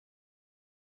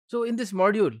So in this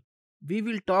module, we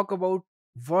will talk about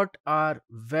what are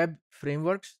web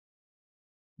frameworks,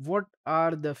 what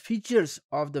are the features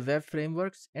of the web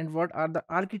frameworks, and what are the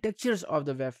architectures of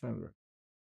the web framework.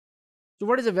 So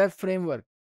what is a web framework?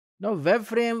 Now, web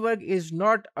framework is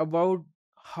not about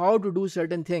how to do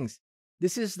certain things.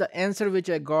 This is the answer which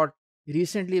I got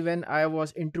recently when I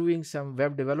was interviewing some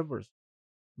web developers.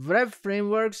 Web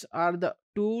frameworks are the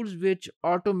tools which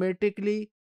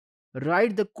automatically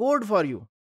write the code for you,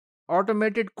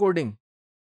 automated coding.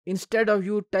 Instead of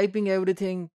you typing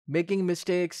everything, making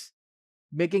mistakes,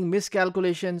 making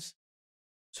miscalculations.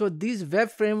 So these web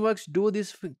frameworks do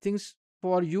these things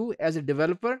for you as a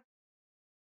developer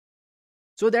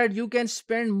so that you can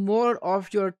spend more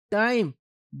of your time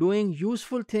doing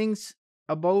useful things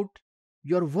about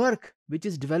your work, which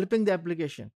is developing the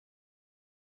application.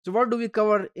 So what do we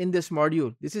cover in this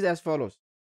module? This is as follows.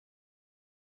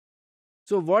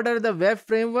 So what are the web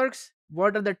frameworks?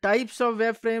 What are the types of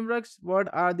web frameworks?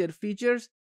 What are their features?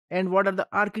 And what are the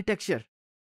architecture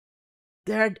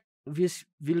that we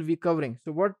will be covering?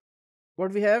 So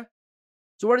what we have?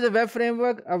 So what is a web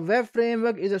framework? A web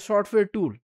framework is a software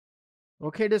tool.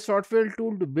 Okay, the software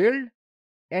tool to build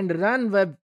and run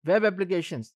web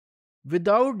applications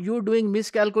without you doing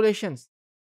miscalculations.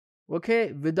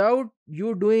 Okay, without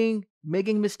you doing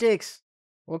making mistakes.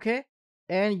 Okay,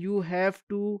 and you have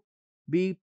to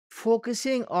be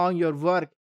focusing on your work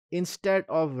instead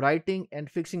of writing and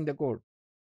fixing the code.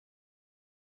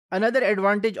 Another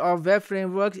advantage of web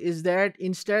frameworks is that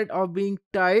instead of being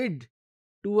tied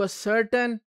to a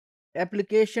certain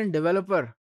application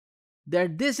developer,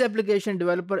 that this application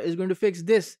developer is going to fix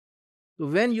this. So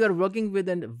when you are working with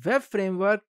a web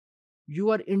framework,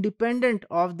 you are independent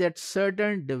of that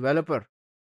certain developer.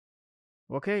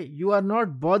 Okay, you are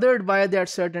not bothered by that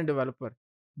certain developer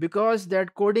because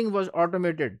that coding was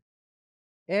automated.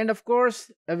 And of course,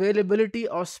 availability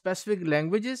of specific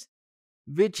languages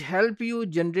which help you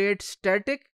generate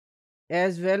static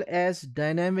as well as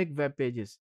dynamic web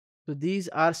pages. So these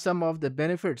are some of the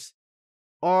benefits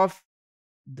of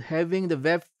having the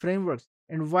web frameworks.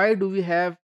 And why do we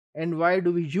have and why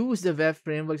do we use the web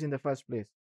frameworks in the first place?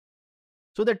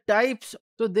 So the types,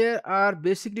 so there are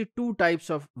basically two types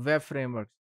of web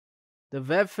frameworks. The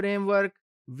web framework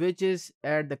which is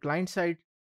at the client side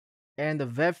and the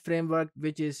web framework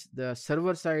which is the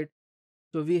server side.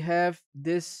 So we have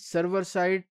this server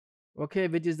side, okay,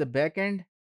 which is the back end,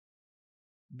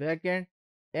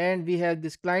 and we have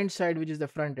this client side which is the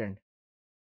front end.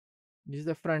 This is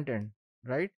the front end,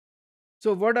 right?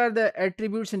 So what are the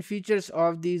attributes and features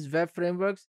of these web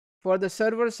frameworks? For the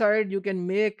server side, you can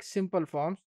make simple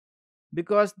forms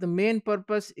because the main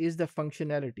purpose is the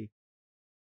functionality.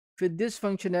 With this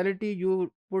functionality,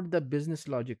 you put the business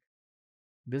logic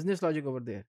over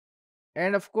there.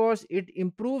 And of course, it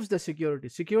improves the security.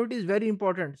 Security is very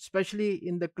important, especially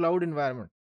in the cloud environment.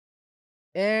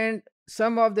 And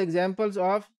some of the examples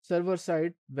of server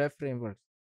side web frameworks.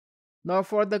 Now,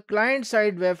 for the client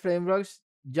side web frameworks,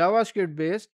 JavaScript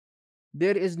based,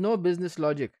 there is no business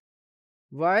logic.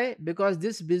 Why? Because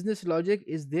this business logic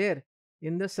is there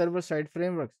in the server side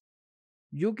frameworks.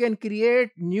 You can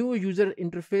create new user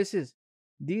interfaces.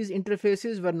 These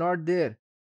interfaces were not there,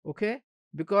 okay,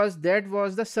 because that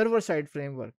was the server side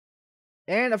framework.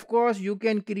 And of course, you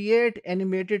can create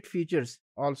animated features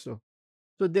also.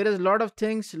 So there is a lot of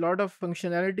things, lot of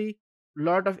functionality,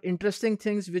 lot of interesting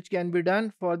things which can be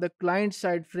done for the client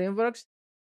side frameworks.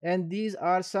 And these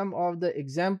are some of the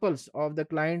examples of the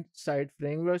client side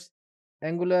frameworks: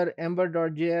 Angular,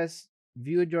 Ember.js,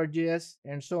 Vue.js,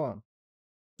 and so on.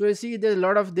 So you see, there's a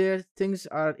lot of their things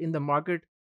are in the market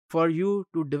for you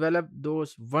to develop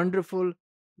those wonderful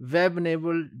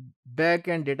web-enabled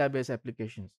back-end database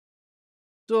applications.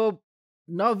 So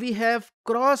now we have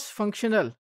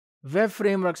cross-functional web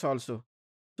frameworks also.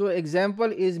 So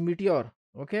example is Meteor,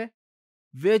 okay,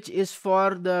 which is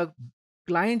for the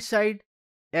client side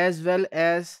as well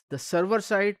as the server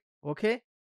side, okay,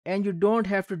 and you don't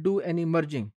have to do any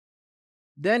merging.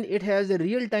 Then it has a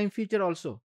real-time feature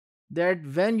also, that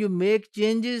when you make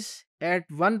changes at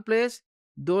one place,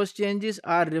 those changes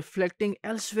are reflecting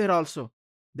elsewhere also.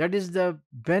 That is the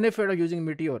benefit of using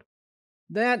Meteor.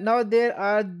 Then now there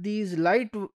are these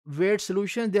lightweight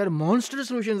solutions. There are monster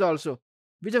solutions also,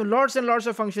 which have lots and lots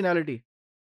of functionality.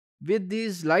 With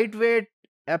these lightweight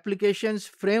applications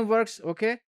frameworks,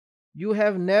 okay, you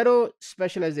have narrow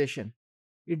specialization.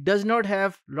 It does not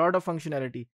have lot of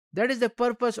functionality. That is the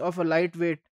purpose of a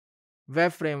lightweight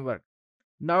web framework.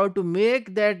 Now, to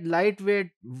make that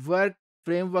lightweight work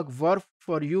framework work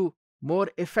for you more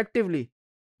effectively,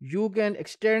 you can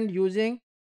extend using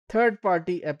third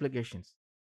party applications.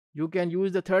 You can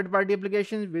use the third party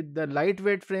applications with the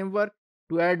lightweight framework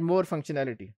to add more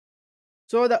functionality.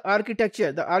 So the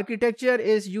architecture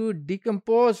is you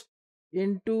decompose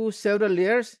into several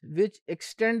layers which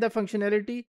extend the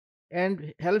functionality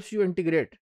and helps you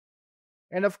integrate.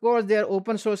 And of course, there are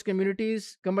open source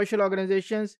communities, commercial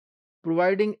organizations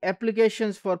providing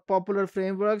applications for popular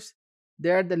frameworks.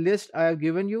 They are the list I have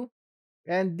given you.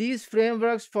 And these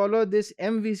frameworks follow this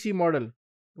MVC model.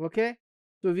 Okay.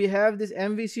 So we have this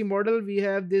MVC model, we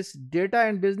have this data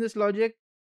and business logic.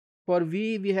 For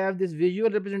V, we have this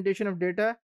visual representation of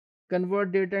data,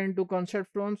 convert data into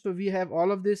concept forms. So we have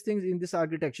all of these things in this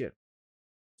architecture.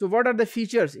 So what are the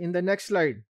features in the next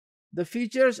slide? The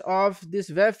features of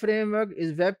this web framework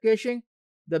is web caching.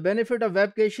 The benefit of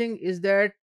web caching is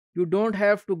that you don't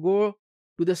have to go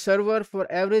to the server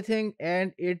for everything,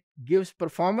 and it gives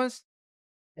performance.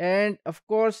 And of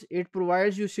course, it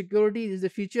provides you security is the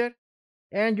feature,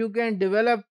 and you can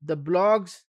develop the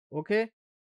blogs, okay,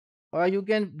 or you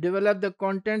can develop the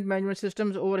content management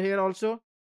systems over here also,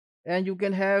 and you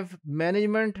can have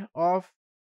management of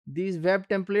these web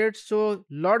templates. So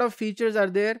lot of features are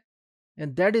there,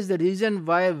 and that is the reason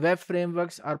why web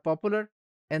frameworks are popular,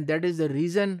 and that is the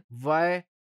reason why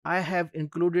I have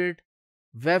included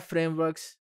web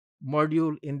frameworks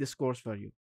module in this course for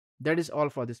you. That is all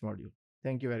for this module.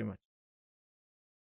 Thank you very much.